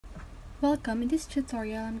Welcome. In this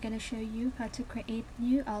tutorial, I'm going to show you how to create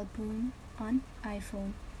new album on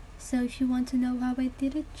iPhone. So if you want to know how I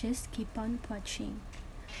did it, just keep on watching.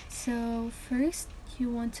 So first,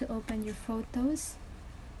 you want to open your photos,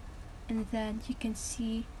 and then you can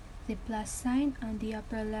see the plus sign on the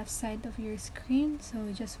upper left side of your screen. So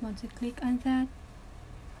you just want to click on that.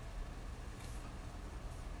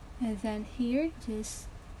 And then here,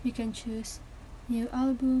 you can choose new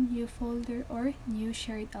album, new folder, or new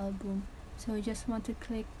shared album. So you just want to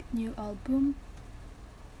click new album,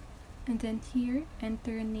 and then here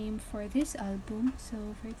enter a name for this album.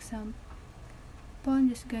 So for example, I'm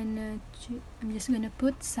just gonna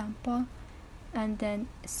put sample, and then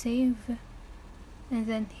save. And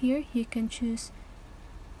then here you can choose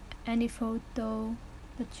any photo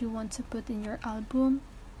that you want to put in your album,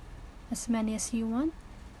 as many as you want.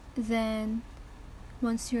 Then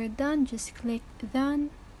once you're done, just click done,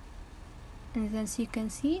 and then so you can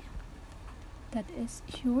see that is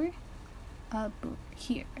your album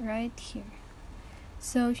here, right here.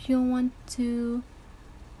 So if you want to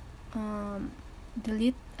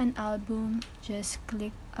delete an album, just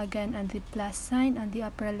click again on the plus sign on the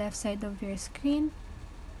upper left side of your screen,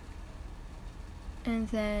 and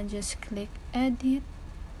then just click edit,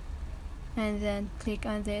 and then click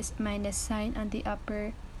on this minus sign on the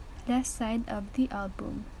upper left side of the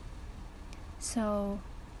album. So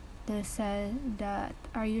they said that,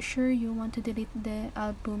 are you sure you want to delete the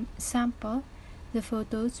album sample? The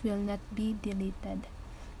photos will not be deleted.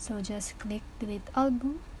 So just click delete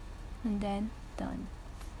album, and then done.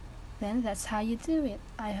 Then that's how you do it.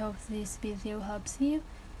 I hope this video helps you,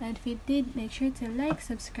 and if it did, make sure to like,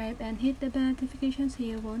 subscribe, and hit the bell notification so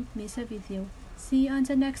you won't miss a video. See you on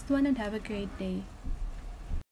the next one, and have a great day.